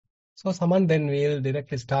So, Saman, then we'll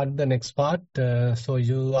directly start the next part. So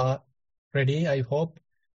you are ready, I hope.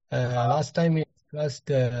 Last time we discussed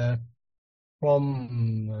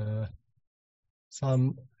from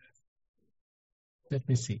some, let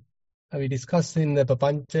me see. We discussed in the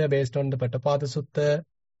Papancha based on the Patapada Sutta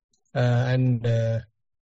and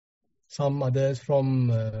some others from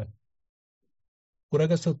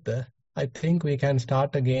Uraga Sutta. I think we can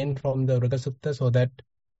start again from the Uraga Sutta so that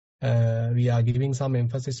we are giving some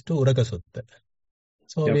emphasis to Uraga Sutta.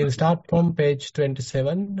 So we'll start from page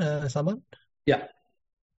 27, Saman. Yeah.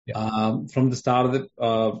 From the start of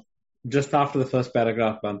the, just after the first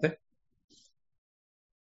paragraph, Bante.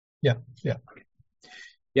 Yeah.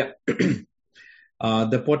 The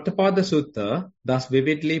Pottapada Sutta thus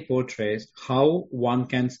vividly portrays how one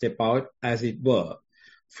can step out, as it were,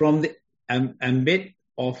 from the ambit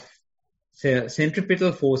of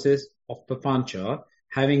centripetal forces of Papancha,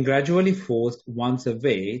 having gradually forced one's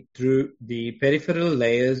way through the peripheral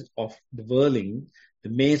layers of the whirling, the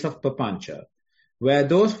maze of Papancha, where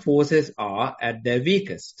those forces are at their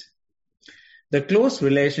weakest. The close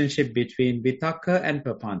relationship between Vitakka and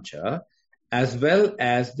Papancha, as well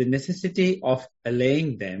as the necessity of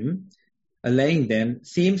allaying them,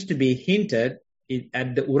 seems to be hinted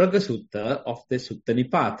at the Uraga Sutta of the Sutta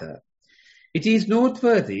Nipata. It is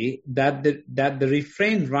noteworthy that the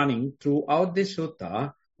refrain running throughout this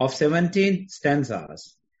sutta of 17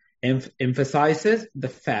 stanzas emphasizes the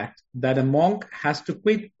fact that a monk has to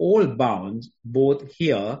quit all bounds both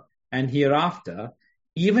here and hereafter,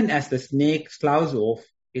 even as the snake sloughs off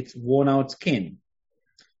its worn-out skin.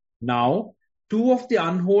 Now, two of the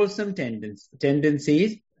unwholesome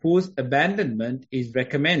tendencies whose abandonment is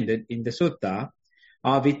recommended in the sutta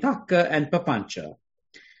are Vitakka and Papancha.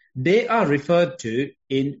 They are referred to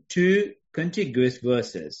in two contiguous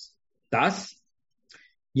verses. Thus,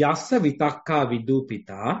 Yassa Vitakka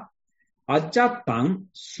Vidupita, Ajjattang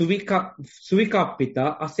Suvikappita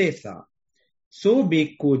Asesa, So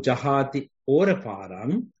Bhikkhu Jahati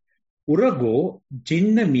Oraparang, Urago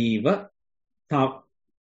Jinnamiva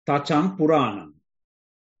Tacham Puranam.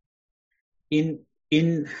 In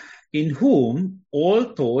whom all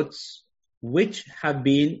thoughts which have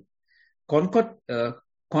been concocted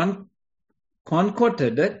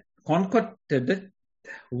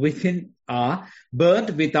within are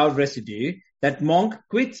burnt without residue, that monk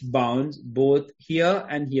quits bounds both here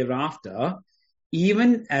and hereafter,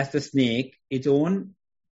 even as the snake its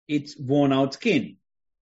worn out skin.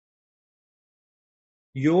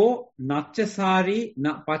 Yo nachasari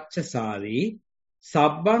na pachasari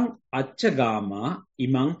sabbang achagama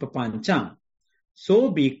imang papanchang. So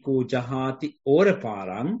bhikkhu jahati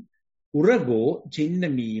oraparang urago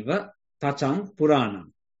jinnamiva tachang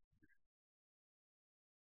puranam.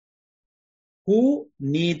 Who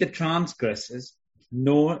neither transgresses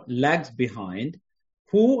nor lags behind,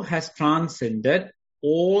 who has transcended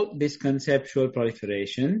all this conceptual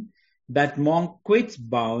proliferation, that monk quits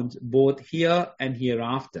bounds both here and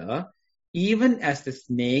hereafter, even as the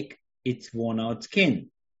snake its worn-out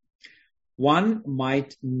skin. One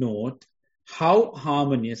might note how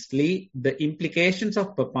harmoniously the implications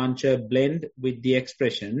of Papancha blend with the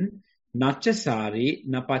expression Nachasari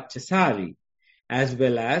Napachasari, as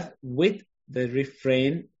well as with the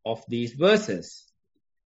refrain of these verses.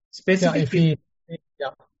 Specifically,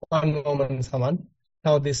 one moment, Saman.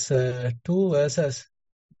 Now, these two verses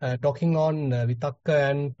talking on Vitakka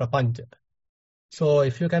and Prapancha. So,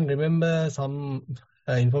 if you can remember some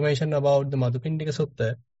information about the Madhupindika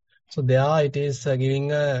Sutta, so there it is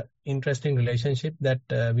giving a interesting relationship that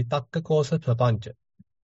Vitakka causes Prapancha.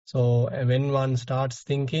 So, when one starts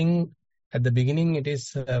thinking, at the beginning it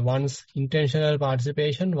is one's intentional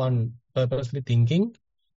participation, one purposely thinking,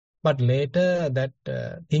 but later that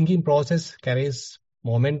thinking process gathers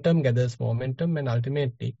momentum, and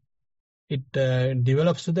ultimately it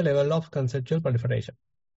develops to the level of conceptual proliferation,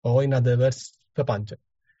 or in other words, Prapancha.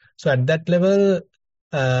 So at that level,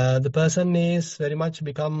 the person is very much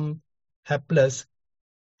become helpless,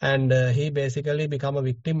 and he basically become a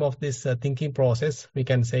victim of this thinking process. We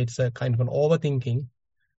can say it's a kind of an overthinking,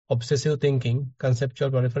 obsessive thinking,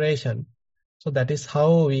 conceptual proliferation. So that is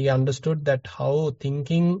how we understood that how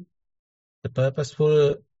thinking, the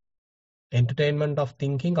purposeful entertainment of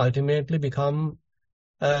thinking ultimately become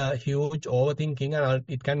a huge overthinking, and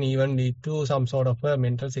it can even lead to some sort of a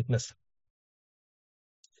mental sickness.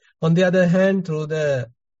 On the other hand, through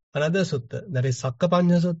another sutta, that is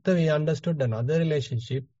Sakkapanya Sutta, we understood another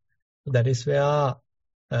relationship. That is where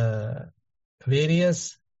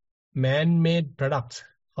various man-made products,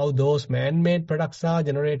 how those man-made products are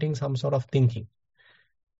generating some sort of thinking.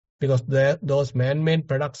 Because those man-made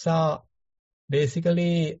products are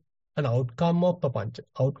basically an outcome of papancha,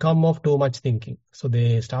 outcome of too much thinking. So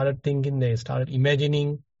they started thinking, they started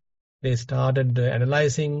imagining, they started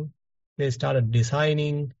analyzing, they started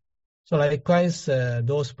designing. So likewise,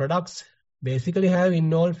 those products basically have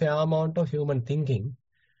involved fair amount of human thinking.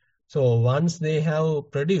 So once they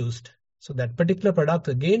have produced, so that particular product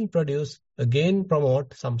again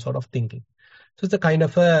promote some sort of thinking. So it's a kind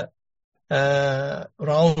of a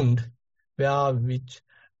round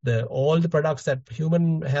where all the products that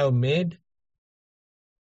human have made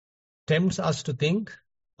tempts us to think.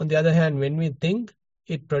 On the other hand, when we think,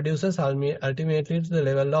 it produces ultimately to the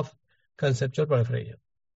level of conceptual proliferation.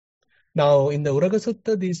 Now, in the Uraga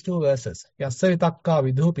Sutta, these two verses, Yassa vitakka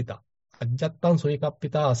vidhupita, ajjattan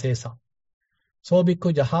suikappita asesa, so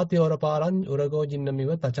bhikkhu jahati oraparan urago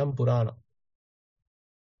jinnamiva tacham purana.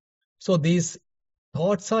 So these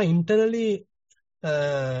thoughts are internally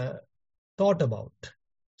thought about.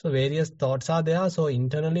 So various thoughts are there. So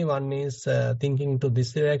internally one is thinking to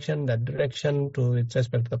this direction, that direction, with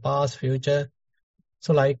respect to the past, future.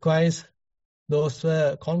 So likewise, those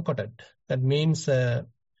were concordant. That means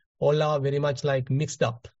all are very much like mixed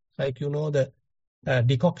up. Like, the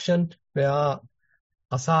decoction, where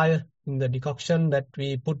asaya, in the decoction that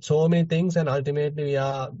we put so many things and ultimately we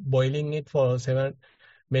are boiling it for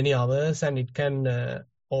many hours and it can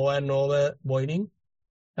over and over boiling.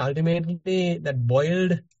 Ultimately, that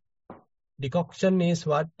boiled decoction is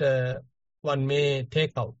what one may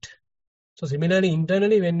take out. So similarly,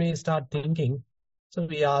 internally, when we start thinking, so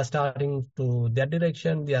we are starting to that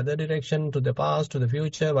direction, the other direction, to the past, to the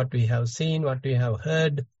future, what we have seen, what we have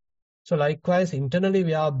heard. So likewise, internally,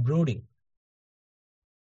 we are brooding.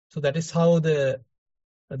 So that is how the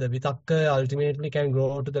vitakka ultimately can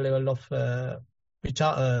grow to the level of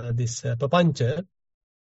this papancha.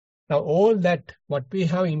 Now, all that what we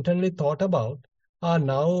have internally thought about are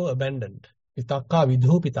now abandoned. Vitakka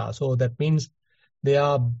vidhupita. So that means they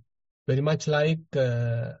are very much like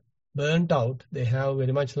burnt out. They have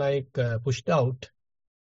very much like pushed out.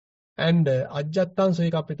 And ajjattan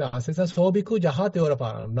suikapita asesa sobiku jahate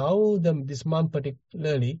orapara. Now this month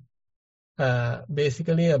particularly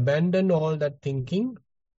basically abandon all that thinking.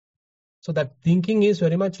 So that thinking is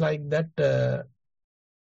very much like that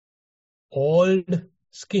old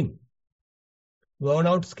skin, worn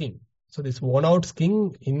out skin. So this worn out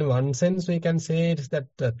skin, in one sense, we can say it's that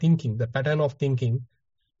thinking, the pattern of thinking,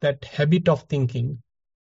 that habit of thinking.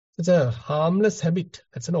 It's a harmless habit.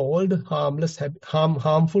 It's an old harmless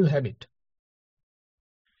harmful habit.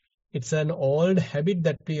 It's an old habit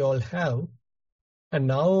that we all have, and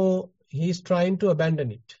now he's trying to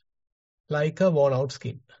abandon it, like a worn out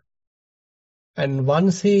skin. And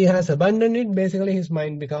once he has abandoned it, basically his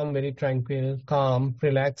mind becomes very tranquil, calm,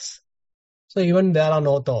 relaxed. So even there are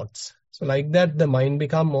no thoughts. So like that, the mind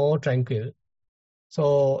become more tranquil.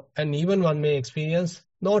 So, and even one may experience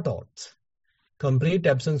no thoughts, complete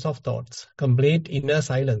absence of thoughts, complete inner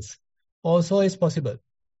silence also is possible.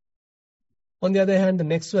 On the other hand, the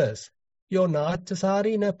next verse, yo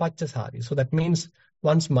nachasari na pachasari. So that means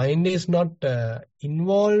one's mind is not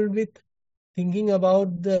involved with thinking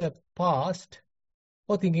about the past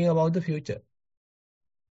or thinking about the future.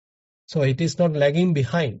 So it is not lagging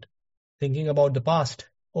behind, thinking about the past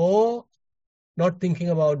or not thinking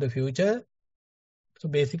about the future. So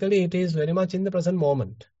basically it is very much in the present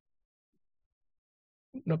moment.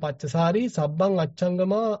 No pachasari sabbang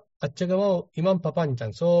achchagama imam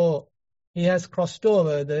papanchang. So he has crossed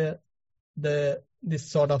over this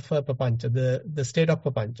sort of papancha, the state of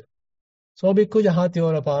papancha. So bhikkhu jahati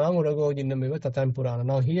oraparang urago jinnamiva tatam purana.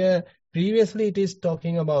 Now here previously it is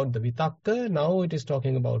talking about the vitakka, now it is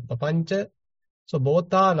talking about papancha. So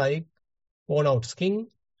both are like worn out skin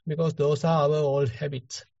because those are our old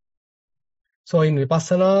habits. So in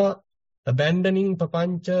vipassana, abandoning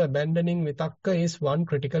papancha, abandoning vitakka is one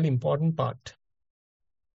critical important part.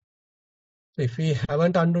 So if we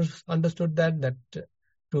haven't understood that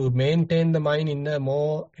to maintain the mind in a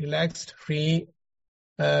more relaxed, free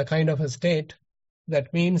kind of a state,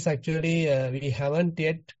 that means actually we haven't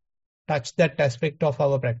yet touched that aspect of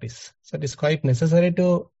our practice. So it is quite necessary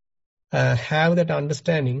to have that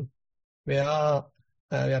understanding where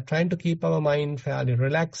we are trying to keep our mind fairly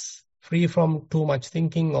relaxed, free from too much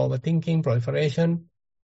thinking, overthinking, proliferation.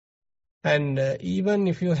 And even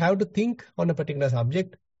if you have to think on a particular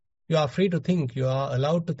subject, you are free to think, you are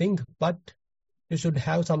allowed to think, but you should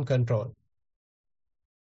have some control.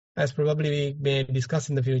 As probably we may discuss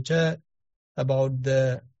in the future about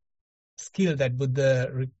the skill that Buddha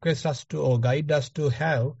requests us to or guide us to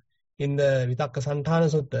have in the Vitakka Santana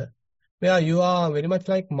Sutta, where you are very much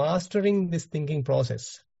like mastering this thinking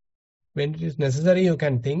process. When it is necessary, you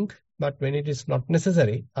can think, but when it is not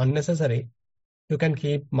unnecessary, you can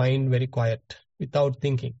keep mind very quiet without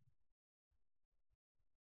thinking.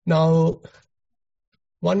 Now,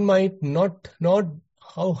 one might not know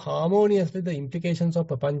how harmoniously the implications of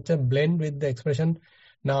Prapancha blend with the expression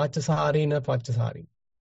Nachasari na Pachasari,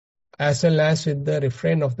 as well as with the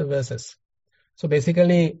refrain of the verses. So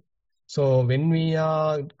basically, when we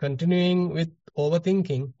are continuing with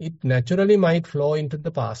overthinking, it naturally might flow into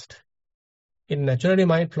the past. It naturally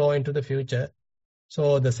might flow into the future.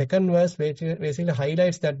 So the second verse basically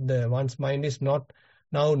highlights that one's mind is not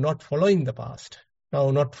following the past,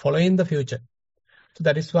 now not following the future. So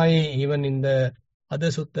that is why even in the other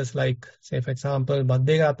suttas, like, say, for example,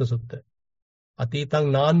 Baddhegata Sutta,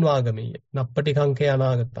 Atitang Nanvagami, Nappatikanke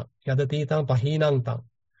Anagata, Yadatitang Pahinang Tang,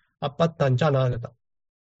 Appattancha Anagata.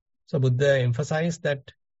 So Buddha emphasized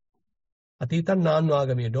that Atitang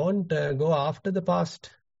Nanvagami, don't go after the past.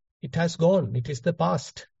 It has gone. It is the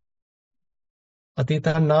past.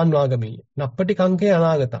 Atitang Nanvagami, Nappatikanke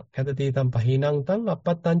Anagata, Yadatitang Pahinang Tang,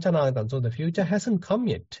 Appattancha Anagata. So the future hasn't come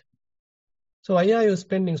yet. So why are you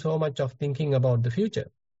spending so much of thinking about the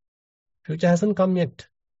future? Future hasn't come yet.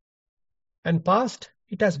 And past,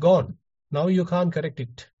 it has gone. Now you can't correct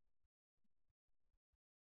it.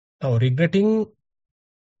 Now regretting,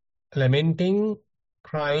 lamenting,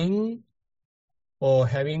 crying, or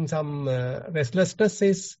having some restlessness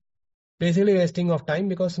is basically wasting of time,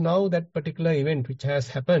 because now that particular event which has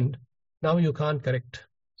happened, now you can't correct.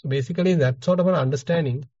 So basically that sort of an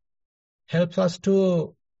understanding helps us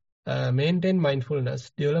to maintain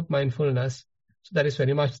mindfulness, develop mindfulness. So that is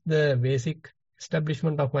very much the basic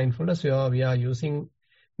establishment of mindfulness. We are using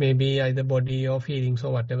maybe either body or feelings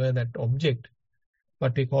or whatever that object,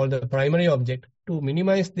 what we call the primary object, to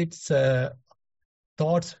minimize its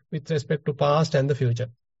thoughts with respect to past and the future.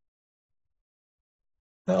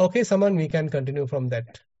 Okay, Saman, we can continue from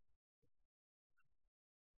that.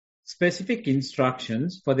 Specific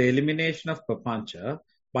instructions for the elimination of Prapancha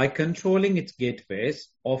by controlling its gateways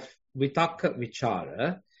of Vitakka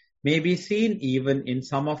Vichara may be seen even in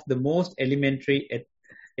some of the most elementary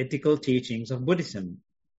ethical teachings of Buddhism.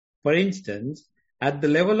 For instance, at the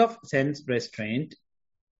level of sense restraint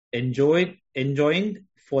enjoined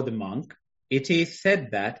for the monk, it is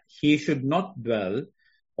said that he should not dwell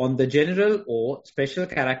on the general or special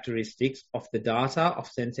characteristics of the data of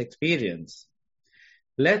sense experience,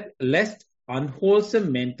 lest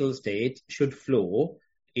unwholesome mental states should flow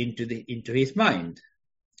into his mind.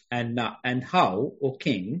 And how, O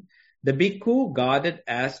king, the bhikkhu guarded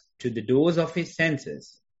as to the doors of his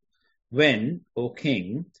senses. When, O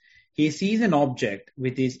king, he sees an object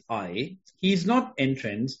with his eye, he is not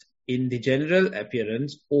entranced in the general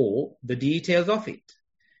appearance or the details of it.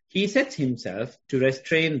 He sets himself to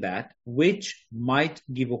restrain that which might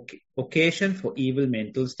give occasion for evil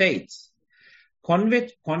mental states.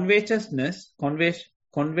 Covetousness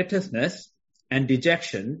and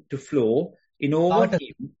dejection to flow in over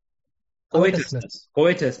him.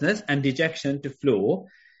 Covetousness and dejection to flow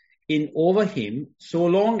in over him, so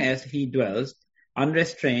long as he dwells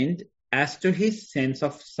unrestrained as to his sense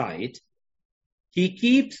of sight. He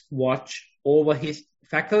keeps watch over his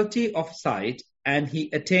faculty of sight, and he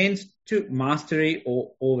attains to mastery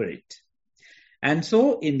over it. And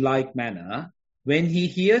so, in like manner, when he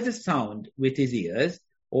hears a sound with his ears,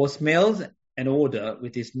 or smells an odor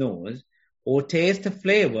with his nose, or tastes a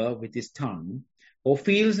flavor with his tongue, or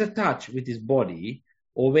feels a touch with his body,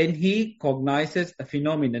 or when he cognizes a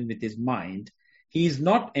phenomenon with his mind, he is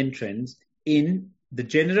not entranced in the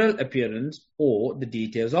general appearance or the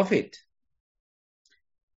details of it.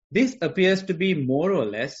 This appears to be more or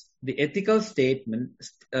less the ethical statement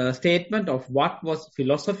of what was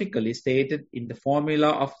philosophically stated in the formula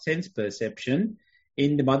of sense perception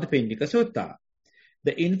in the Madhupendika Sutta.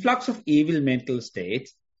 The influx of evil mental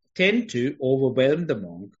states tend to overwhelm the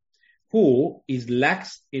monk, who is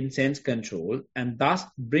lax in sense control, and thus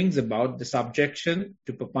brings about the subjection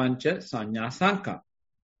to Prapancha Sanya Sankha.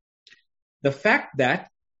 The fact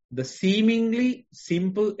that the seemingly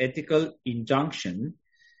simple ethical injunction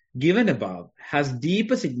given above has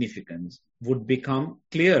deeper significance would become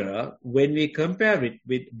clearer when we compare it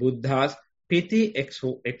with Buddha's pithy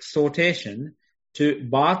exhortation to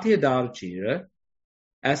Bhatya Daruchira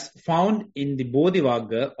as found in the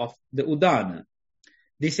Bodhivagga of the Udana.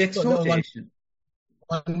 This exhortation...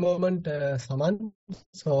 One moment, Saman.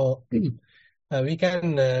 So we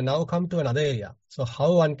can now come to another area. So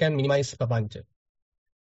how one can minimize Prapancha?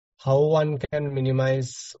 How one can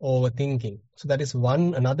minimize overthinking? So that is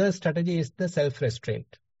one. Another strategy is the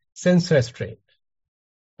self-restraint, sense restraint.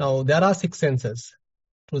 Now there are 6 senses.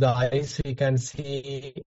 Through the eyes we can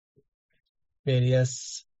see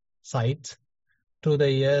various sights. Through the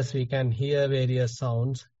ears, we can hear various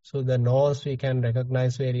sounds. Through the nose, we can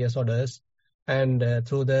recognize various odors. And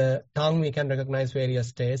through the tongue, we can recognize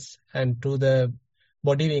various tastes. And through the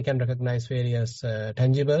body, we can recognize various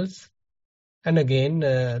tangibles. And again,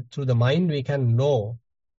 through the mind, we can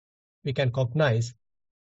cognize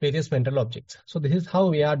various mental objects. So this is how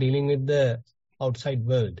we are dealing with the outside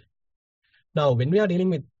world. Now, when we are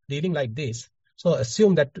dealing like this, so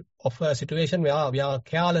assume that of a situation where we are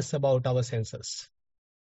careless about our senses.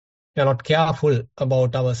 We are not careful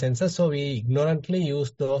about our senses, so we ignorantly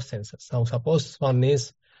use those senses. Now, suppose one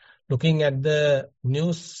is looking at the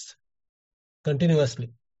news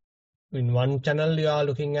continuously. In one channel, you are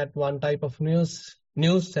looking at one type of news,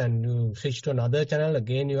 and you switch to another channel.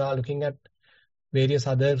 Again, you are looking at various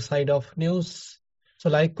other side of news. So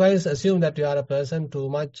likewise, assume that you are a person too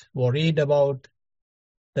much worried about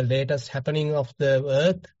the latest happening of the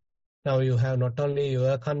earth. Now you have not only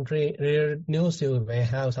your country news, you may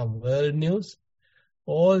have some world news.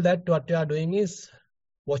 All that what you are doing is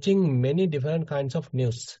watching many different kinds of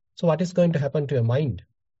news. So what is going to happen to your mind?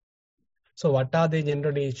 So what are they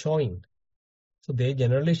generally showing? So they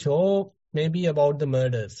generally show maybe about the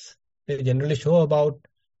murders. They generally show about,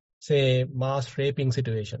 say, mass raping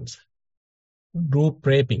situations, group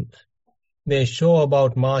raping. They show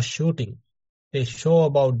about mass shooting. They show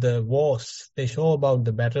about the wars. They show about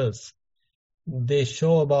the battles. They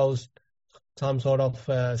show about some sort of,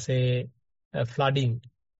 flooding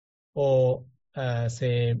or,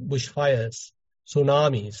 bushfires,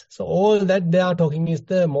 tsunamis. So all that they are talking is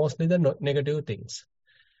mostly the negative things.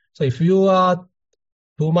 So if you are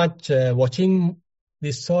too much watching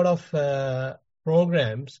this sort of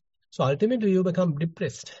programs, so ultimately you become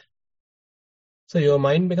depressed. So your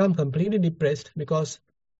mind becomes completely depressed because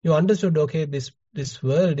you understood, okay, this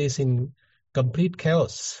world is in complete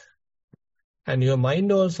chaos. And your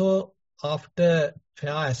mind also, after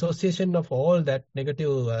fair association of all that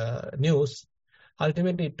negative news,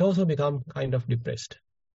 ultimately it also becomes kind of depressed.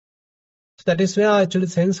 So that is where actually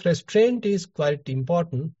sense restraint is quite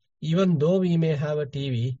important. Even though we may have a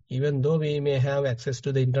TV, even though we may have access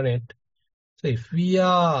to the internet, so if we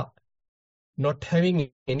are not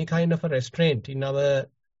having any kind of a restraint in our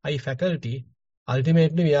eye faculty,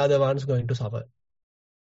 ultimately we are the ones going to suffer.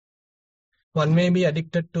 One may be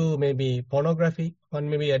addicted to maybe pornography, one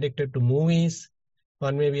may be addicted to movies,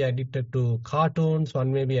 one may be addicted to cartoons,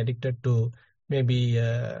 one may be addicted to maybe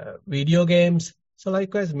video games. So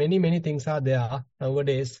likewise, many things are there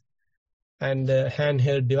nowadays. And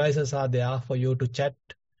handheld devices are there for you to chat,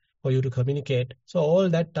 for you to communicate. So all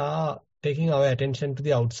that are taking our attention to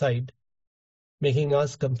the outside, making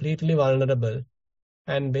us completely vulnerable.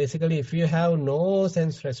 And basically, if you have no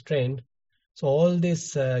sense restraint, so all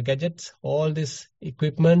these gadgets, all these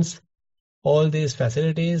equipments, all these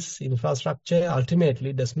facilities, infrastructure,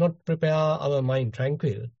 ultimately does not prepare our mind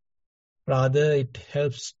tranquil. Rather, it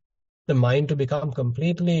helps the mind to become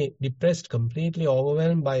completely depressed, completely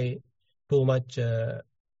overwhelmed by too much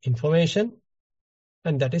information.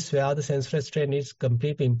 And that is where the sense restraint is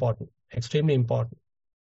completely important, extremely important.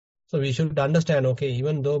 So we should understand, okay,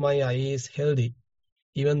 even though my eye is healthy,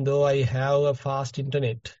 even though I have a fast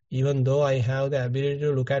internet, even though I have the ability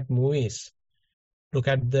to look at movies, look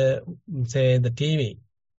at the TV,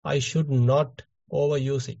 I should not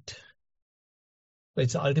overuse it.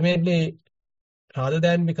 It's ultimately, rather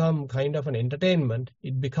than become kind of an entertainment,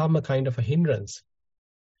 it become a kind of a hindrance.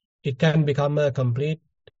 It can become a complete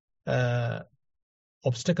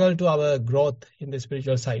obstacle to our growth in the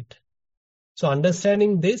spiritual side. So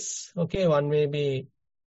understanding this, okay, one may be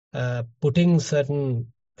putting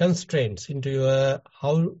certain constraints into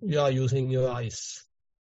how you are using your eyes.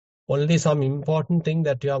 Only some important thing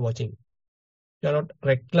that you are watching. You are not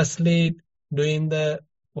recklessly doing the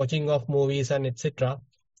watching of movies and etc.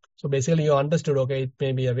 So basically you understood, okay, it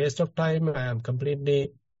may be a waste of time. I am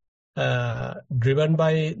completely driven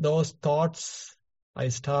by those thoughts. I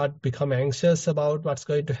start become anxious about what's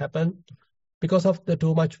going to happen because of the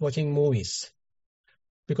too much watching movies,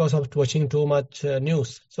 because of watching too much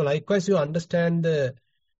news. So likewise, you understand the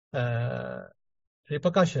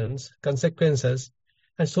repercussions, consequences.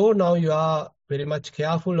 And so now you are very much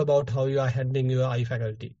careful about how you are handling your eye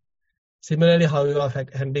faculty. Similarly, how you are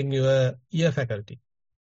handling your ear faculty.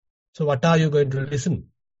 So what are you going to listen?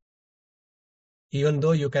 Even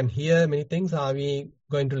though you can hear many things, are we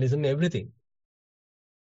going to listen everything?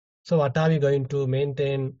 So what are we going to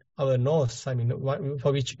maintain our nose? I mean,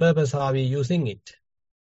 for which purpose are we using it?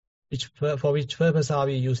 For which purpose are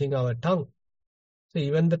we using our tongue? So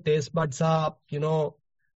even the taste buds are,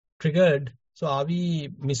 triggered. So are we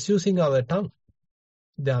misusing our tongue?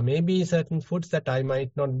 There may be certain foods that I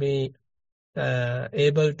might not be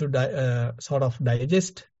able to sort of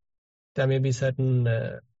digest. There may be certain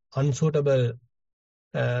unsuitable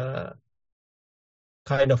kind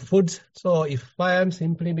of foods. So if I am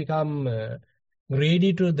simply become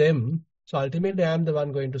greedy to them, so ultimately I am the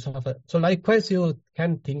one going to suffer. So likewise, you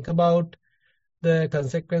can think about the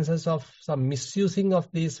consequences of some misusing of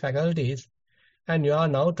these faculties, and you are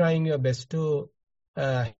now trying your best to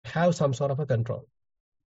have some sort of a control.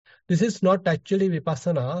 This is not actually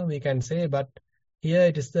vipassana, we can say, but here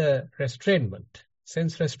it is the restrainment,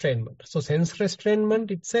 sense restrainment. So sense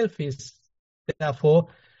restrainment itself is therefore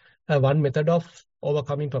one method of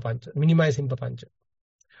overcoming papancha, minimizing papancha.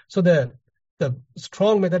 So the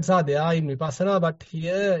strong methods are there in vipassana, but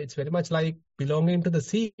here it's very much like belonging to the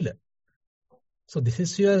sila. So this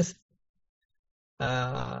is your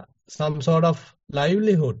some sort of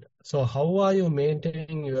livelihood. So how are you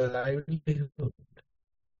maintaining your livelihood?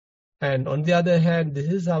 And on the other hand, this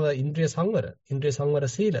is our Indriya Samvara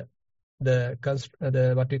Sila, the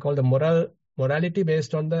what we call the morality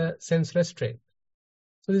based on the sense restraint.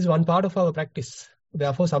 So this is one part of our practice.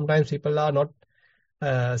 Therefore, sometimes people are not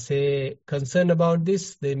say concerned about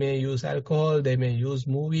this. They may use alcohol, they may use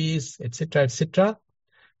movies, etc., etc.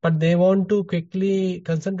 But they want to quickly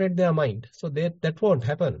concentrate their mind. So that won't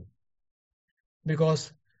happen,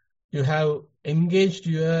 because you have engaged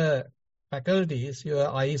your faculties, your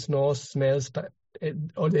eyes, nose, smells,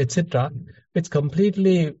 etc. It's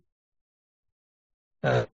completely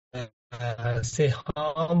say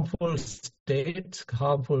harmful states,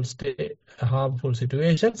 harmful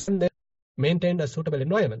situations, and then maintain a suitable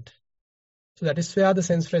environment. So that is where the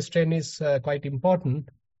sense restraint is quite important,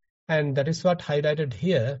 and that is what highlighted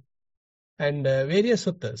here, and various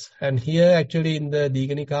suttas. And here actually in the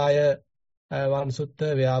Digha Nikaya, one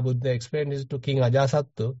sutta where Buddha explained this to King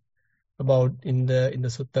Ajasattu about in the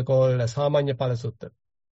sutta called Samanya Pala Sutta,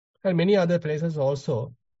 and many other places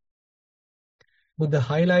also. Buddha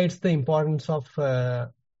highlights the importance of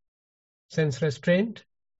sense restraint,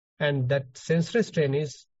 and that sense restraint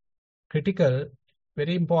is critical,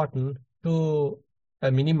 very important to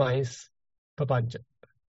minimize papancha.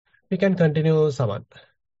 We can continue, Saman.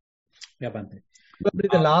 Yeah, Bhante. Probably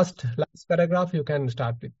the last paragraph you can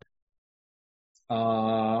start with.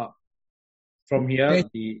 From here,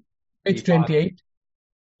 page 28.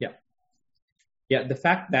 Yeah, the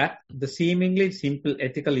fact that the seemingly simple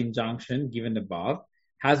ethical injunction given above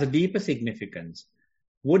has a deeper significance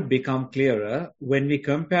would become clearer when we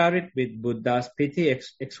compare it with Buddha's pithy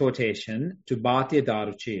exhortation to Bhattiya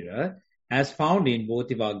Daruchira as found in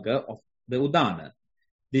Bodhivagga of the Udana.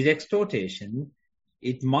 This exhortation,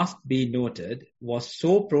 it must be noted, was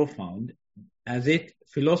so profound as its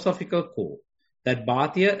philosophical core that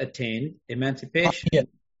Bhattiya attained emancipation.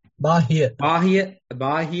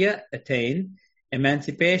 Bhattiya attained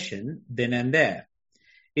emancipation then and there.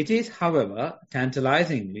 It is, however,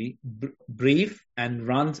 tantalizingly brief and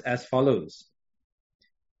runs as follows.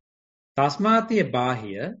 Tasmatiya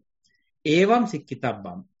Bhattiya evam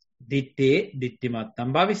sikkitabam ditte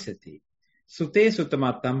dittimattam bhavisati sute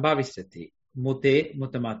sutamattam bhavisati mute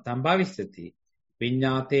mutamattam bhavisati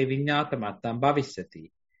viññāte viññātamattam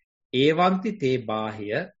bhavisati evanti te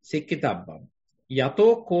Bhattiya sikkitabam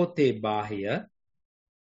yato ko te Bhattiya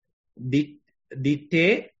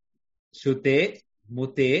ditte sute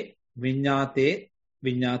mute viññāte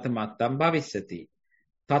viññātamattam bhavisati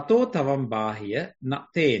tato tavam Bhattiya na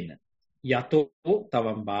tena yato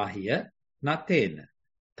tavam Bhattiya na tena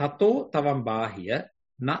tato tavam Bhattiya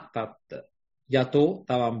na tatta yato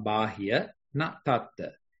tavam Bhattiya na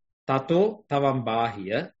tatta tato tavam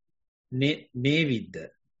Bhattiya ne vidda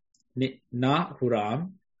na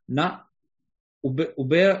huram na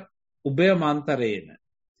ubeyamantarena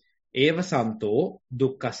eva santo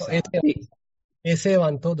dukkhasati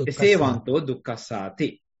esevanto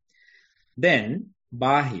dukkhasati. Then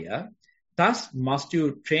Bhattiya, thus must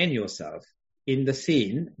you train yourself. In the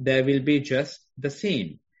seen, there will be just the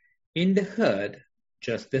seen. In the heard,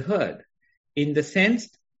 just the heard. In the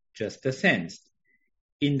sensed, just the sensed.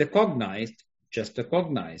 In the cognized, just the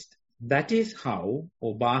cognized. That is how,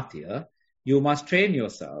 O Bhattiya, you must train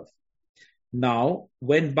yourself. Now,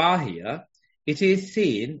 when Bhattiya, it is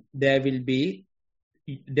seen, there will be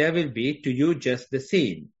to you just the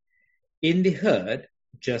seen. In the heard,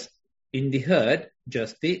 it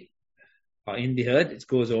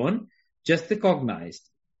goes on, just the cognized.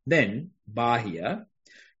 Then Bhattiya,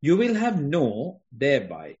 you will have no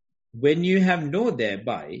thereby. When you have no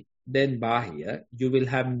thereby, then Bhattiya, you will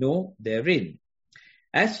have no therein.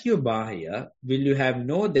 As you Bhattiya, will you have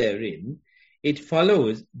no therein, it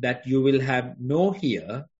follows that you will have no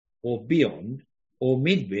here or beyond or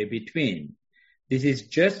midway between. This is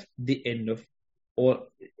just the end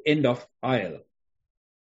of aisle.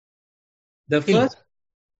 The first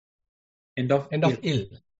end of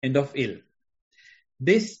ill.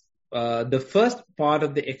 This the first part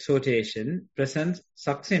of the exhortation presents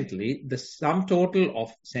succinctly the sum total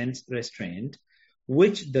of sense restraint,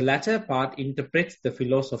 which the latter part interprets the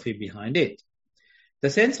philosophy behind it. The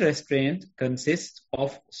sense restraint consists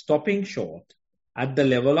of stopping short at the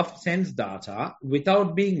level of sense data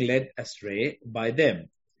without being led astray by them.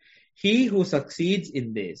 He who succeeds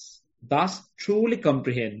in this thus truly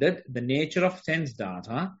comprehended the nature of sense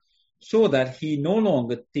data, so that he no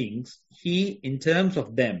longer thinks he in terms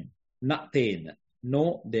of them, na tena,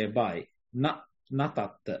 no thereby, na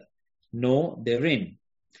tatta, no therein.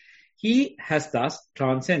 He has thus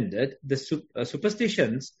transcended the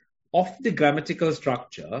superstitions of the grammatical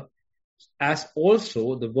structure, as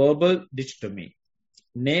also the verbal dichotomy,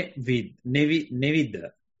 nevida,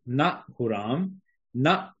 na huram,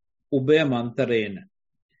 na ubayamantarena,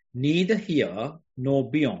 neither here nor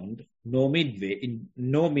beyond, no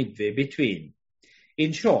midway between.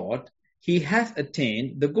 In short, he has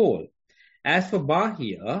attained the goal. As for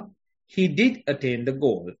Bahia, he did attain the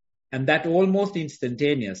goal, and that almost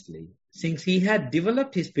instantaneously, since he had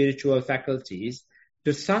developed his spiritual faculties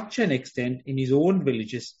to such an extent in his own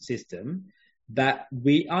religious system that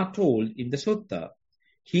we are told in the sutta,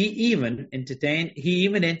 he even entertained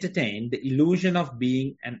the illusion of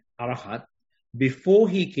being an arahat before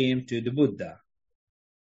he came to the Buddha.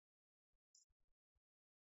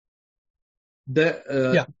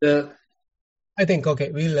 I think,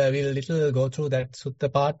 we'll little go through that sutta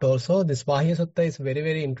part also. This Bahya Sutta is very,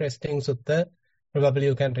 very interesting sutta. Probably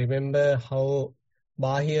you can remember how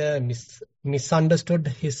Bahya misunderstood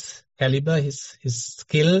his caliber, his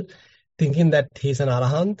skill, thinking that he's an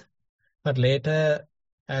arahant. But later,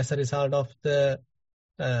 as a result of the,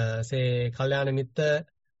 Kalyana Mitta,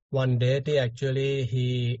 one deity, actually,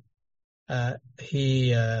 he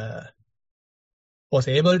was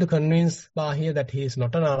able to convince Bahya that he is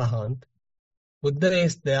not an arahant. Buddha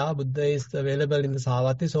is there, Buddha is available in the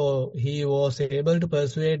Savatthi, so he was able to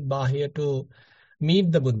persuade Bahya to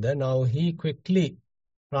meet the Buddha. Now he quickly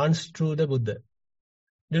runs to the Buddha.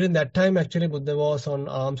 During that time, actually, Buddha was on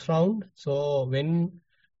alms round. So when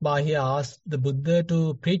Bahya asked the Buddha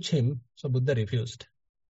to preach him, so Buddha refused.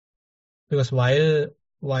 Because while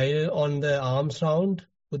on the alms round,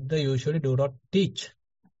 Buddha usually do not teach.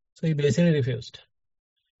 So he basically refused.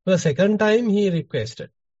 For the second time, he requested.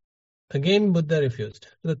 Again, Buddha refused.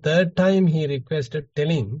 The third time he requested,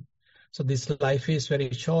 telling, so this life is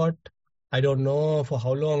very short. I don't know for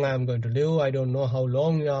how long I am going to live. I don't know how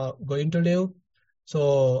long you are going to live.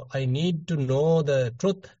 So I need to know the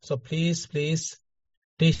truth. So please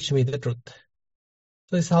teach me the truth.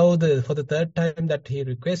 So this is how for the third time that he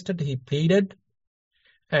requested, he pleaded.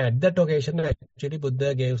 And at that occasion, actually,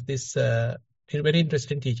 Buddha gave this very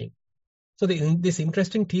interesting teaching. So this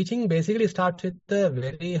interesting teaching basically starts with the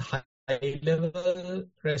very high-level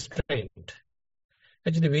restraint.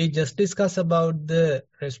 Actually, we just discussed about the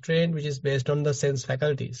restraint which is based on the sense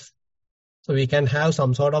faculties. So we can have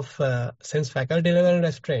some sort of sense faculty level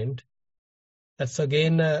restraint. That's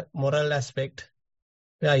again a moral aspect.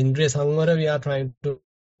 Indriya Samvara we are trying to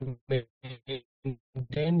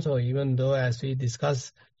maintain. So even though, as we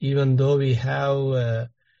discuss, even though we have a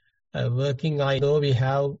working eye, though we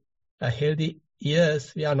have a healthy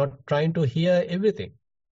ears, we are not trying to hear everything.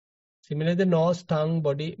 Similarly, the nose, tongue,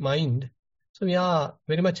 body, mind. So we are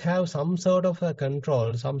very much have some sort of a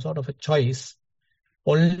control, some sort of a choice.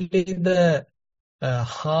 Only the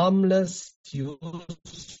harmless,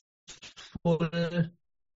 useful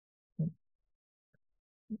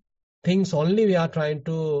things only we are trying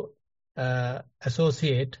to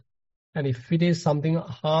associate. And if it is something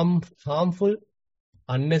harmful,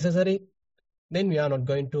 unnecessary, then we are not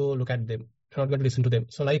going to look at them. We are not going to listen to them.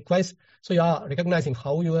 So likewise, so you are recognizing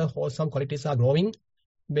how your wholesome qualities are growing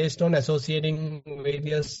based on associating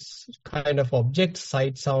various kind of objects,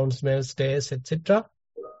 sight, sound, smell, taste, etc.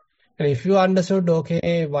 And if you understood,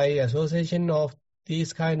 okay, by association of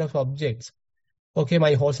these kind of objects, okay,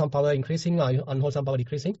 my wholesome power increasing, unwholesome power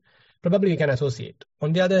decreasing, probably we can associate.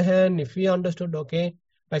 On the other hand, if we understood, okay,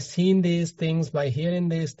 by seeing these things, by hearing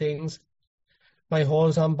these things, my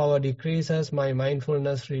wholesome power decreases, my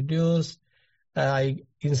mindfulness reduces,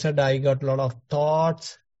 instead I got a lot of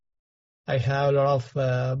thoughts, I have a lot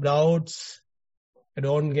of doubts, I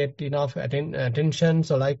don't get enough attention,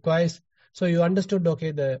 so likewise. So you understood,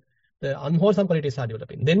 okay, the unwholesome qualities are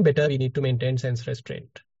developing. Then better we need to maintain sense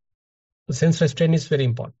restraint. The sense restraint is very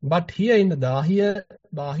important. But here in the Bahya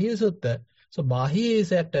Sutta, so Bahya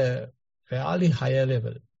is at fairly higher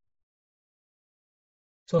level.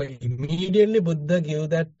 So immediately Buddha gave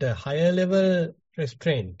that higher level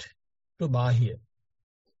restraint to Bahya.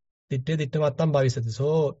 Ditte dittamattam bhavisati.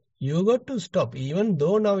 So you got to stop, even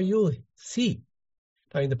though now you see.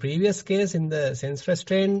 Now in the previous case, in the sense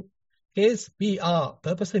restraint case, we are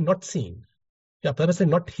purposely not seeing. We are purposely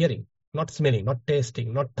not hearing, not smelling, not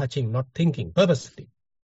tasting, not touching, not thinking, purposely.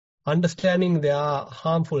 Understanding their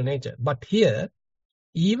harmful nature. But here,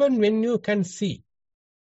 even when you can see,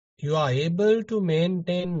 you are able to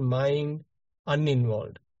maintain mind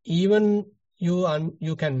uninvolved. Even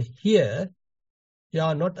you can hear, you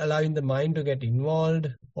are not allowing the mind to get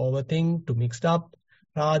involved, overthink, to mixed up.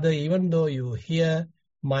 Rather, even though you hear,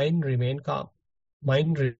 mind remain calm,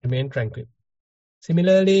 mind remain tranquil.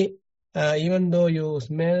 Similarly, even though you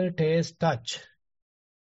smell, taste, touch,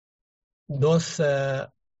 those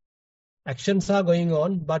actions are going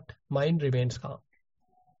on, but mind remains calm.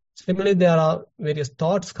 Similarly, there are various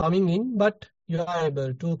thoughts coming in, but you are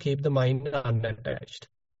able to keep the mind unattached.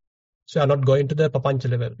 So you are not going to the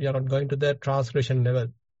papancha level. You are not going to the transgression level.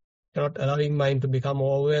 You are not allowing mind to become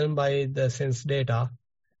overwhelmed by the sense data.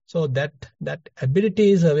 So that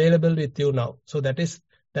ability is available with you now. So that is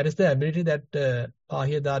the ability that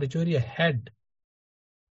Pahya Dharicurya had.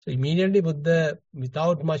 So immediately Buddha,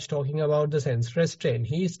 without much talking about the sense restraint,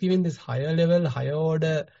 he is giving this higher level, higher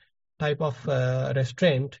order type of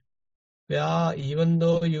restraint, where even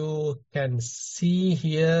though you can see,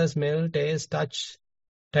 hear, smell, taste, touch,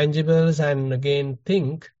 tangibles, and again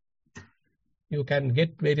think, you can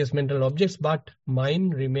get various mental objects, but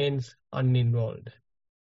mind remains uninvolved.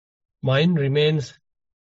 Mind remains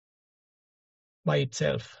by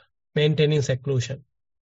itself, maintaining seclusion.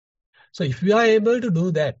 So if you are able to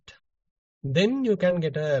do that, then you can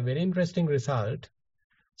get a very interesting result.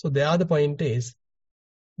 So there the point is,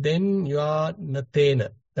 then you are natena.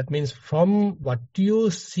 That means from what you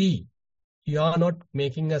see, you are not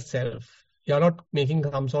making a self. You are not making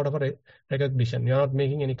some sort of a recognition. You are not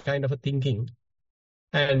making any kind of a thinking.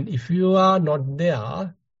 And if you are not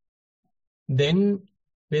there, then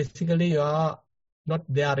basically you are not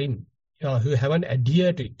therein. You haven't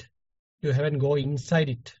adhered to it. You haven't go inside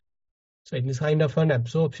it. So any kind of an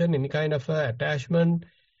absorption, any kind of a attachment,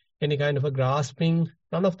 any kind of a grasping,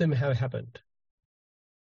 none of them have happened.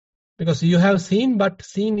 Because you have seen, but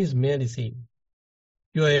seen is merely seen.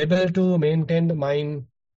 You are able to maintain the mind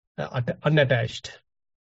unattached,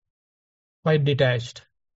 quite detached,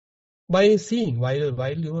 by seeing. While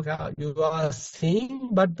you are seeing,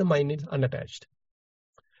 but the mind is unattached.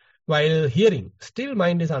 While hearing, still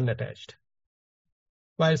mind is unattached.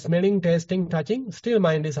 While smelling, tasting, touching, still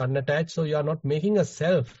mind is unattached. So you are not making a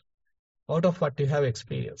self out of what you have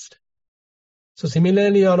experienced. So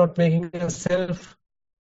similarly, you are not making a self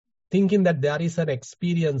thinking that there is an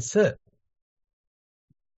experiencer,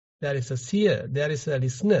 there is a seer, there is a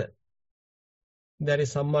listener, there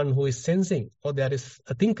is someone who is sensing, or there is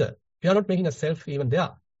a thinker. You are not making a self even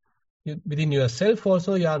there. Within yourself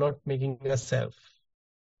also, you are not making a self,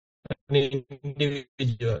 an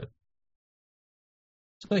individual.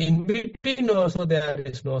 So in between also there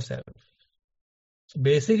is no self. So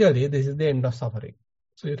basically, this is the end of suffering.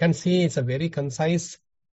 So you can see it's a very concise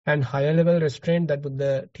and higher level restraint that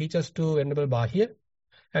Buddha teaches to Venerable Bahya.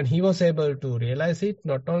 And he was able to realize it.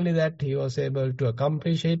 Not only that, he was able to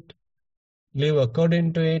accomplish it, live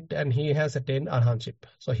according to it, and he has attained arahantship.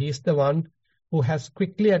 So he is the one who has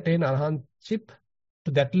quickly attained arahantship.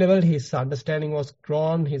 To that level, his understanding was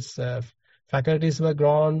grown, his faculties were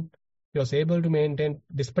grown. He was able to maintain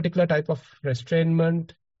this particular type of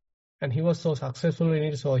restrainment, and he was so successful in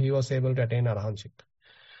it, so he was able to attain arahantship.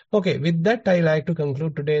 Okay, with that, I like to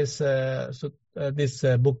conclude today's this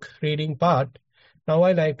book reading part. Now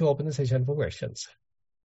I like to open the session for questions.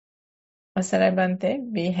 Asarai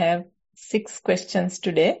Bhante, we have 6 questions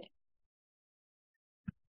today.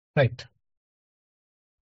 Right.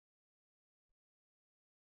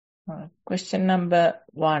 Question number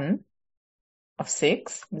 1 of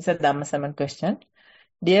 6. This is a Dhammasaman question.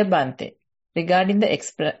 Dear Bhante, regarding the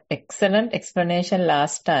excellent explanation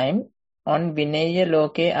last time on Vinaya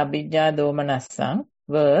Loke Abhijja Domanassang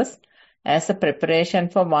verse as a preparation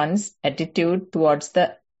for one's attitude towards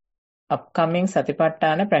the upcoming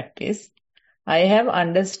Satipatthana practice, I have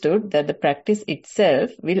understood that the practice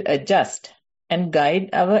itself will adjust and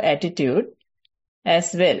guide our attitude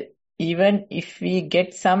as well, even if we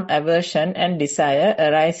get some aversion and desire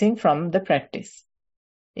arising from the practice.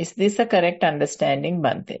 Is this a correct understanding,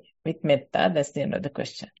 Bhante? With metta, that's the end of the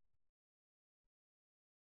question.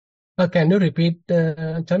 Can you repeat,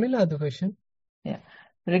 Chamila, the question? Yeah.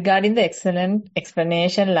 Regarding the excellent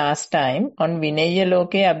explanation last time on Vinaya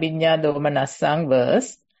Loke Abhinya Domanassang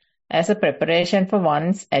verse, as a preparation for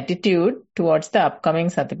one's attitude towards the upcoming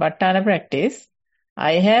Satipatthana practice,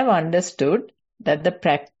 I have understood that the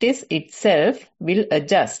practice itself will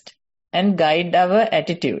adjust and guide our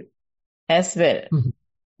attitude as well,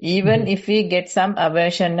 even if we get some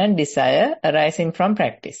aversion and desire arising from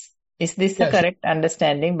practice. Is this a correct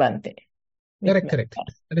understanding, Bhante? Correct.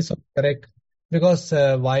 That is correct. Because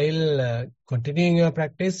while continuing your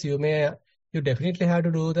practice, you definitely have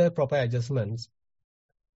to do the proper adjustments.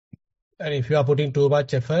 And if you are putting too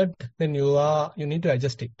much effort, then you need to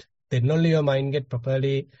adjust it. Then only your mind get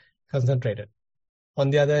properly concentrated. On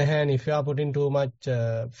the other hand, if you are putting too much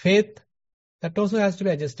faith, that also has to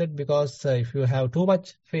be adjusted, because if you have too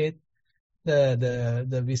much faith,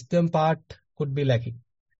 the wisdom part could be lacking.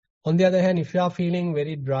 On the other hand, if you are feeling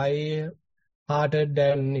very dry-hearted,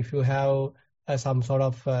 and if you have some sort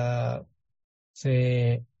of,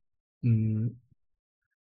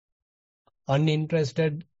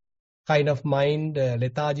 uninterested kind of mind,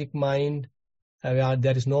 lethargic mind, where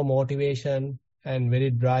there is no motivation and very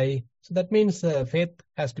dry, so that means faith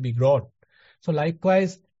has to be grown. So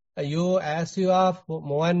likewise, as you are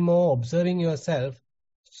more and more observing yourself,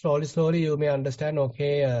 slowly you may understand,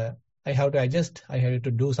 okay, I have to adjust, I have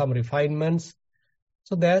to do some refinements.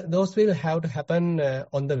 So those will have to happen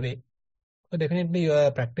on the way. So definitely your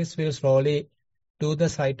practice will slowly do the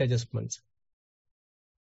slight adjustments.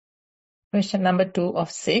 Question number 2 of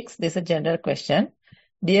 6. This is a general question.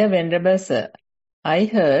 Dear Venerable Sir, I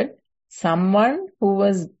heard someone who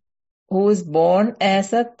is born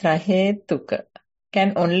as a Trahetuka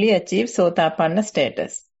can only achieve Sotapanna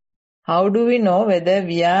status. How do we know whether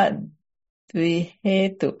we are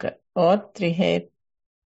Dvihetuka or Trihetuka?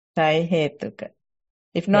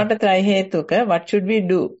 If not a Trihetuka, what should we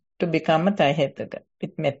do to become a Trihetuka?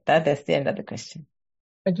 With metta, that's the end of the question.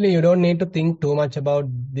 Actually, you don't need to think too much about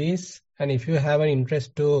this. And if you have an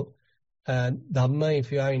interest to Dhamma,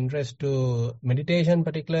 if you have interest to meditation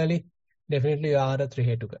particularly, definitely you are a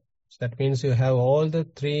Trihetuka. So that means you have all the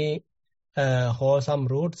three wholesome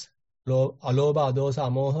roots, alobha, adosa,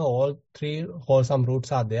 amoha, all three wholesome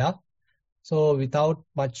roots are there. So without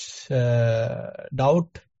much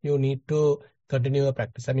doubt, you need to continue your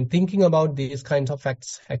practice. I mean, thinking about these kinds of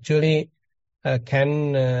facts actually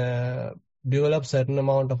can develop certain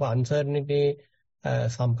amount of uncertainty,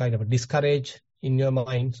 some kind of a discourage in your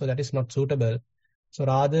mind. So that is not suitable. So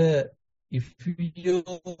rather, if you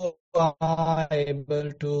are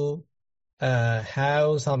able to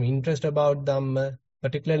have some interest about Dhamma,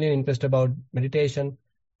 particularly interest about meditation,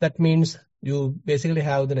 that means you basically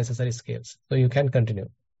have the necessary skills. So you can continue.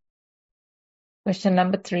 Question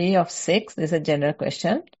number 3 of 6. This is a general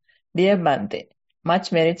question. Dear Bhante,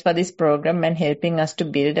 much merits for this program and helping us to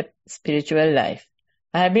build a spiritual life.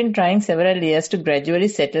 I have been trying several years to gradually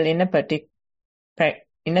settle in a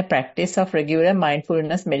practice of regular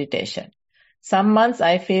mindfulness meditation. Some months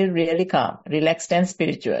I feel really calm, relaxed and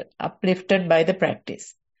spiritual, uplifted by the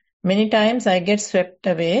practice. Many times I get swept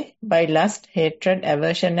away by lust, hatred,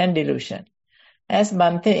 aversion and delusion. As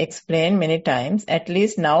Bhante explained many times, at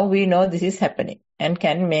least now we know this is happening and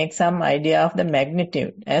can make some idea of the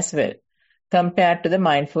magnitude as well, compared to the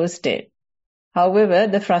mindful state. However,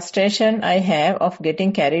 the frustration I have of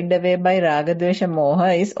getting carried away by raga, dvesha,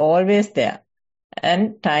 moha is always there,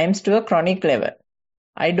 and times to a chronic level.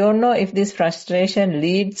 I don't know if this frustration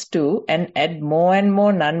leads to and add more and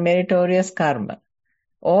more non-meritorious karma,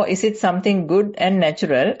 or is it something good and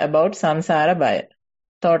natural about samsara bhaya?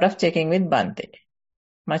 Thought of checking with Bhante.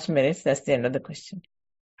 Much merits, that's the end of the question.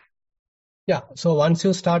 Yeah, so once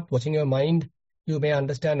you start watching your mind, you may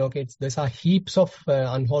understand, okay, there are heaps of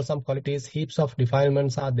unwholesome qualities, heaps of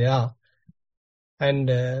defilements are there. And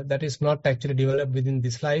that is not actually developed within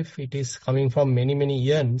this life. It is coming from many, many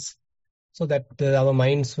years. So that our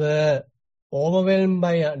minds were overwhelmed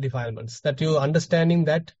by defilements. That you understanding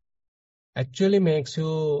that actually makes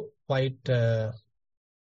you quite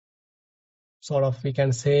sort of, we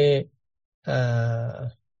can say,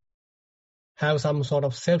 have some sort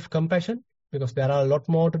of self-compassion, because there are a lot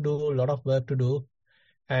more to do, a lot of work to do,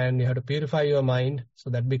 and you have to purify your mind. So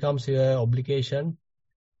that becomes your obligation.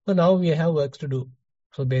 So now we have work to do.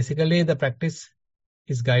 So basically the practice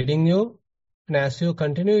is guiding you. And as you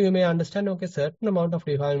continue, you may understand, okay, certain amount of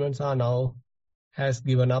defilements are now has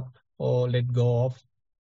given up or let go of,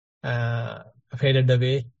 faded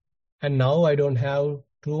away. And now I don't have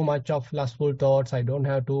too much of lustful thoughts. I don't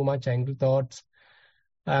have too much angry thoughts.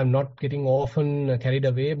 I'm not getting often carried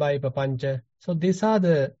away by papancha. So these are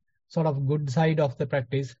the sort of good side of the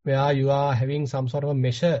practice, where you are having some sort of a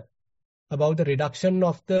measure about the reduction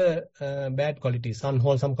of the bad qualities,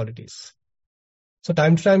 unwholesome qualities. So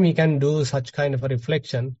time to time we can do such kind of a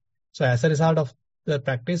reflection. So as a result of the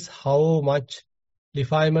practice, how much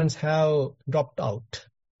defilements have dropped out,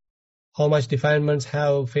 how much defilements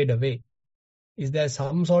have faded away. Is there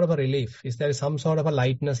some sort of a relief? Is there some sort of a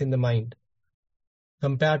lightness in the mind?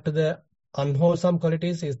 Compared to the unwholesome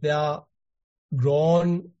qualities, is there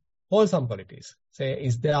grown wholesome qualities? Say,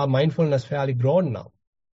 is there mindfulness fairly grown now?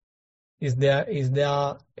 Is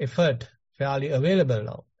there effort fairly available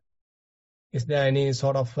now? Is there any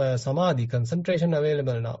sort of samadhi, concentration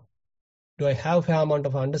available now? Do I have a fair amount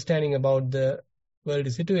of understanding about the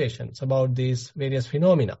world situations, about these various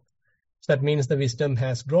phenomena? So that means the wisdom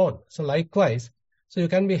has grown. So likewise, so you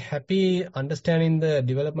can be happy understanding the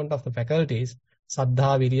development of the faculties,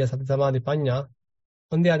 saddha, virya, sati, samadhi, panya.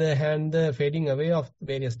 On the other hand, the fading away of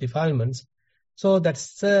various defilements. So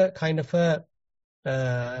that's a kind of a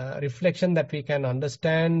reflection that we can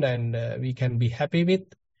understand and we can be happy with.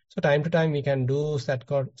 So time to time we can do that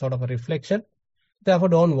sort of a reflection. Therefore,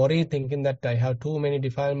 don't worry thinking that I have too many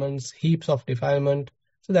defilements, heaps of defilement.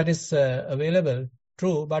 So that is available,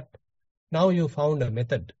 true, but now you found a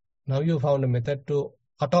method. Now you found a method to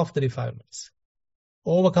cut off the defilements,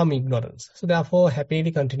 overcome ignorance. So therefore,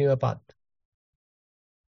 happily continue a path.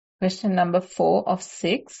 Question number 4 of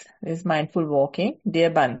 6 is mindful walking.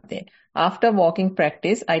 Dear Bhante, after walking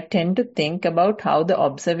practice, I tend to think about how the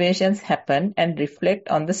observations happen and reflect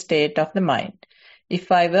on the state of the mind,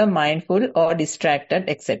 if I were mindful or distracted,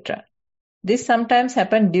 etc. This sometimes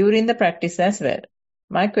happens during the practice as well.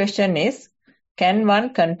 My question is, can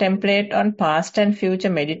one contemplate on past and future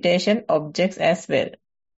meditation objects as well?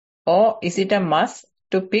 Or is it a must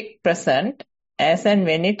to pick present as and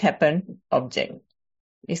when it happened object?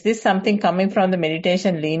 Is this something coming from the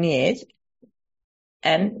meditation lineage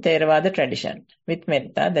and Theravada tradition? With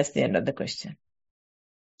metta, that's the end of the question.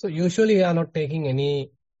 So usually we are not taking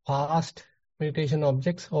any past meditation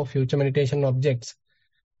objects or future meditation objects.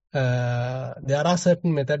 There are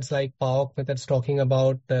certain methods like PAOK methods talking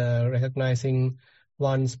about recognizing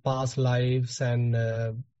one's past lives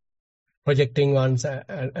and projecting one's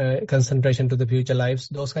concentration to the future lives.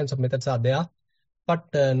 Those kinds of methods are there,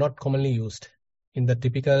 but not commonly used. In the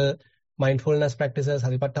typical mindfulness practices,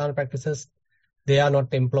 Satipatthana practices, they are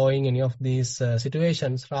not employing any of these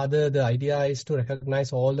situations. Rather, the idea is to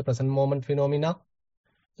recognize all the present moment phenomena.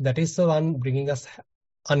 That is the one bringing us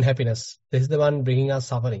unhappiness. This is the one bringing us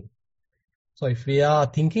suffering. So if we are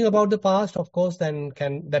thinking about the past, of course, then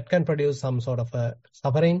that can produce some sort of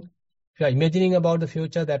suffering. If you are imagining about the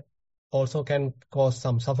future, that also can cause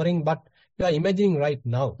some suffering. But you are imagining right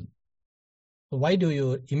now. So why do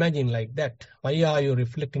you imagine like that? Why are you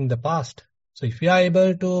reflecting the past? So if you are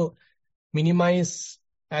able to minimize,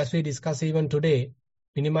 as we discuss even today,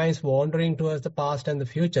 minimize wandering towards the past and the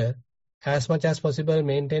future, as much as possible,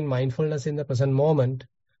 maintain mindfulness in the present moment.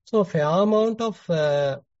 So a fair amount of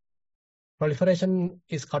proliferation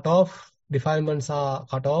is cut off, defilements are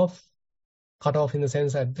cut off in the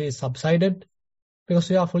sense that they subsided, because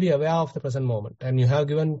you are fully aware of the present moment and you have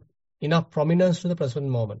given enough prominence to the present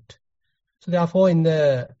moment. So therefore, in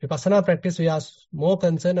the Vipassana practice, we are more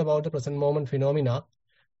concerned about the present moment phenomena,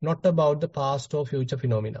 not about the past or future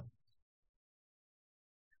phenomena.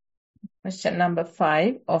 Question number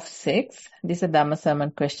 5 of 6. This is a Dhamma sermon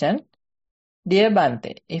question. Dear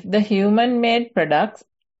Bhante, if the human-made products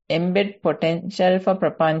embed potential for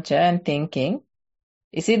prapancha and thinking,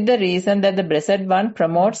 is it the reason that the Blessed One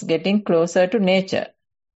promotes getting closer to nature?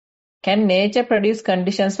 Can nature produce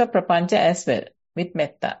conditions for prapancha as well? With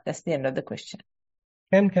metta. That's the end of the question.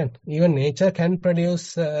 Can. Even nature can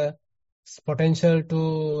produce potential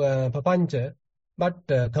to prapancha, but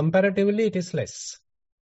comparatively it is less.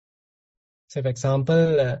 Say, for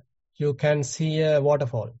example, you can see a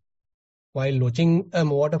waterfall. While watching a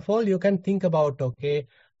waterfall, you can think about, okay,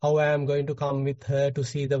 how I am going to come with her to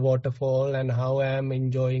see the waterfall and how I am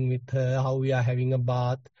enjoying with her, how we are having a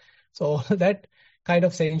bath. So that kind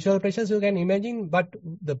of sensual pleasures you can imagine, but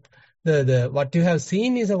the what you have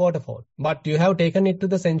seen is a waterfall, but you have taken it to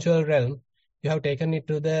the sensual realm. You have taken it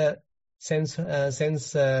to the sense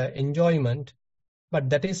enjoyment, but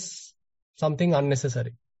that is something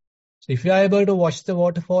unnecessary. So if you are able to watch the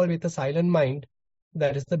waterfall with a silent mind,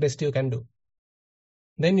 that is the best you can do.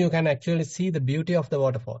 Then you can actually see the beauty of the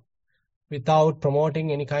waterfall without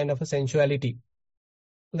promoting any kind of a sensuality.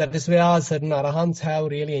 That is where certain arahants have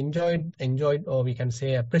really enjoyed, or we can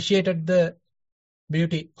say appreciated the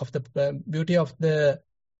beauty of the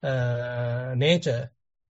nature.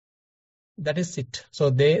 That is it. So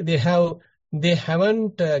they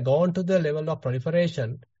haven't gone to the level of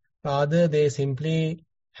proliferation. Rather, they simply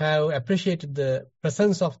have appreciated the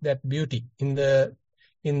presence of that beauty in the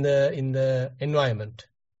environment,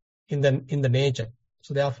 in the nature.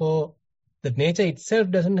 So therefore, the nature itself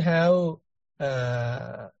doesn't have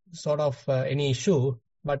any issue,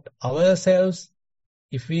 but ourselves,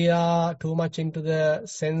 if we are too much into the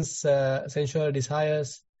sensual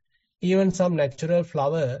desires, even some natural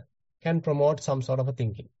flower can promote some sort of a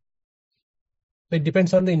thinking. It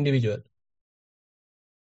depends on the individual.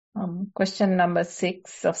 Question number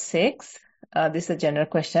 6 of 6. This is a general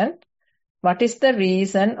question. What is the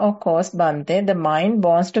reason or cause, Bhante, the mind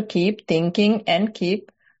wants to keep thinking and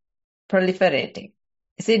keep proliferating?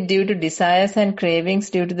 Is it due to desires and cravings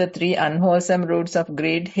due to the 3 unwholesome roots of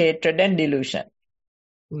greed, hatred, and delusion?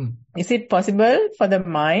 Is it possible for the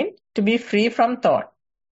mind to be free from thought?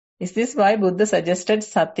 Is this why Buddha suggested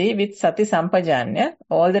sati with sati sampajanya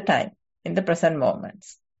all the time in the present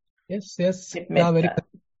moments? Yes.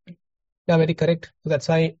 Very correct. That's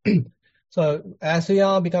why. So as we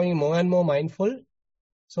are becoming more and more mindful,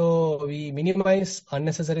 so we minimize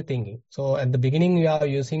unnecessary thinking. So at the beginning, we are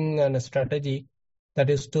using a strategy that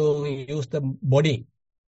is to use the body,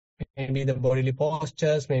 maybe the bodily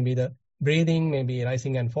postures, maybe the breathing, maybe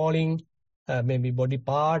rising and falling, maybe body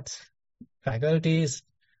parts, faculties,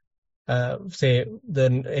 say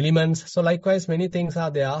the elements. So likewise, many things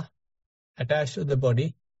are there attached to the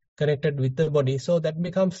body, connected with the body. So that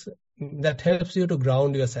helps you to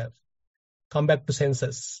ground yourself, come back to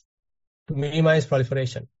senses, to minimize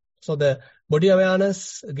proliferation. So the body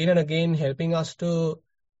awareness, again and again, helping us to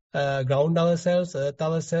ground ourselves, earth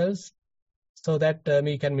ourselves, so that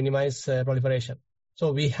we can minimize proliferation.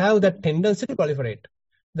 So we have that tendency to proliferate.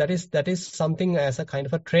 That is something as a kind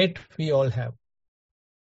of a trait we all have.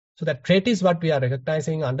 So that trait is what we are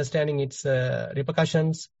recognizing, understanding its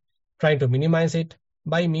repercussions, trying to minimize it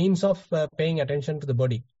by means of paying attention to the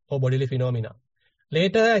body or bodily phenomena.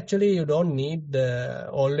 Later, actually, you don't need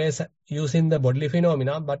always using the bodily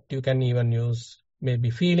phenomena, but you can even use maybe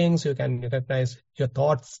feelings. You can recognize your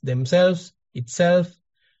thoughts themselves, itself,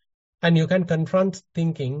 and you can confront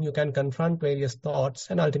thinking. You can confront various thoughts,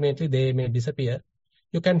 and ultimately they may disappear.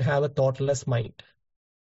 You can have a thoughtless mind.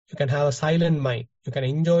 You can have a silent mind. You can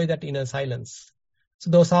enjoy that inner silence. So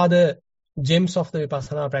those are the gems of the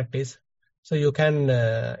Vipassana practice. So you can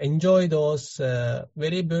enjoy those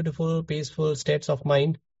very beautiful, peaceful states of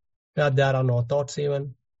mind where there are no thoughts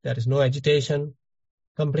even. There is no agitation.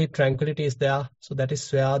 Complete tranquility is there. So that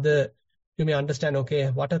is where you may understand, okay,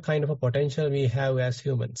 what a kind of a potential we have as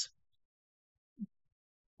humans.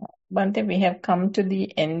 Bhante, we have come to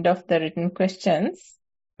the end of the written questions.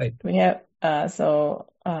 Right. We have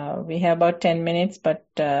we have about 10 minutes, but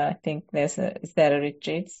I think is there a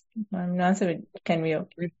retreat? Can we?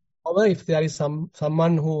 However, if there is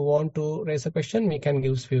someone who want to raise a question, we can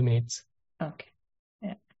give a few minutes. Okay.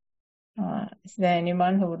 Yeah. Is there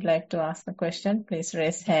anyone who would like to ask a question? Please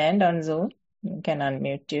raise hand on Zoom. We can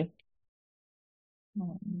unmute you.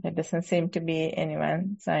 There doesn't seem to be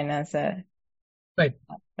anyone sign as a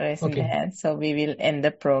raising the hand. So we will end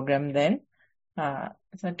the program then.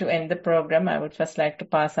 So to end the program, I would first like to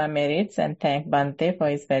pass our merits and thank Bhante for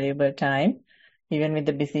his valuable time, even with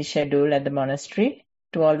the busy schedule at the monastery.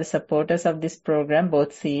 To all the supporters of this program,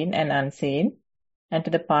 both seen and unseen, and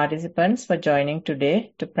to the participants for joining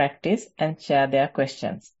today to practice and share their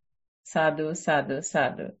questions. Sadhu, sadhu,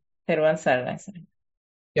 sadhu. Theruvan Saranai.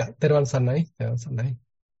 Yeah, Theruvan Saranai.